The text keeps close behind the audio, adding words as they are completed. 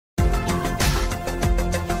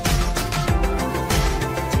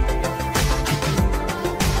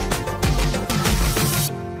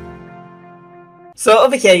So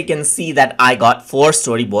over here you can see that I got 4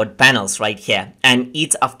 storyboard panels right here, and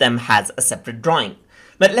each of them has a separate drawing.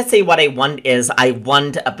 But let's say what I want is I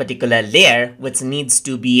want a particular layer which needs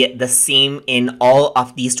to be the same in all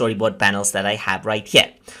of these storyboard panels that I have right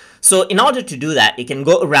here. So in order to do that, you can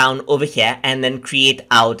go around over here and then create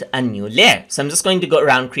out a new layer. So I'm just going to go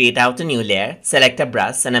around, create out a new layer, select a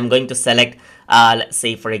brush, and I'm going to select, let's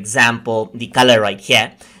say for example, the color right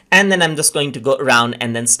here. And then I'm just going to go around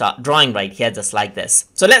and then start drawing right here, just like this.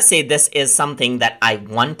 So let's say this is something that I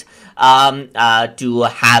want to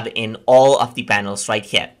have in all of the panels right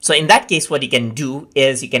here. So in that case, what you can do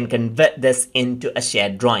is you can convert this into a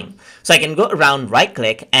shared drawing. So I can go around, right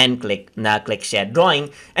click and click shared drawing,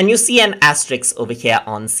 and you see an asterisk over here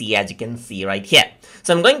on C, as you can see right here.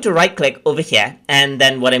 So I'm going to right click over here, and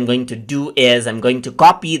then what I'm going to do is I'm going to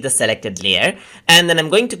copy the selected layer, and then I'm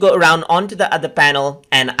going to go around onto the other panel,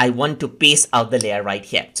 and I want to paste out the layer right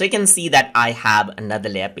here. So you can see that I have another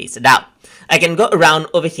layer pasted out. I can go around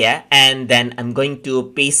over here, and then I'm going to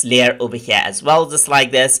paste layer over here as well, just like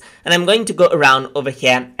this. And I'm going to go around over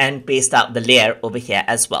here and paste out the layer over here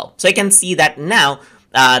as well. So you can see that now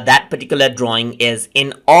that particular drawing is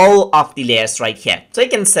in all of the layers right here. So you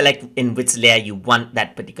can select in which layer you want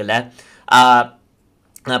that particular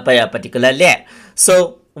layer.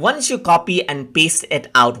 So once you copy and paste it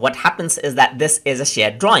out, what happens is that this is a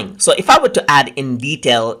shared drawing. So if I were to add in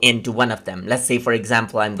detail into one of them, let's say for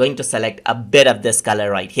example, I'm going to select a bit of this color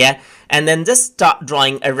right here and then just start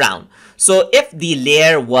drawing around. So if the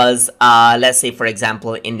layer was, let's say for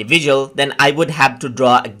example, individual, then I would have to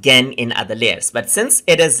draw again in other layers. But since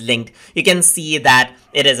it is linked, you can see that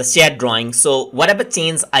it is a shared drawing. So whatever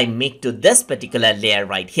change I make to this particular layer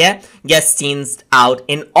right here gets changed out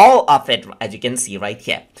in all of it, as you can see right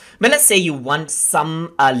here. But let's say you want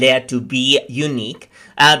some layer to be unique.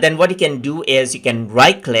 Then what you can do is you can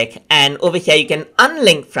right click, and over here you can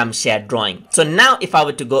unlink from shared drawing. So now if I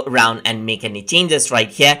were to go around and make any changes right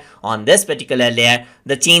here on this particular layer,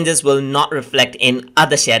 the changes will not reflect in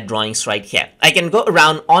other shared drawings right here. I can go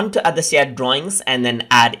around onto other shared drawings and then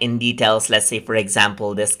add in details, let's say for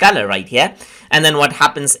example this color right here, and then what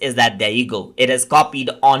happens is that there you go, it is copied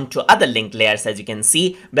onto other linked layers, as you can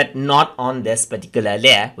see, but not on this particular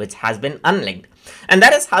layer which has been unlinked. And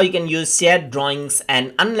that is how you can use shared drawings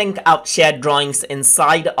and unlink out shared drawings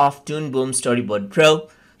inside of Toon Boom Storyboard Pro.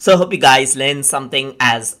 So hope you guys learned something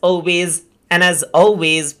as always. And as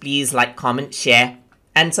always, please like, comment, share,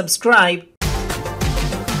 and subscribe.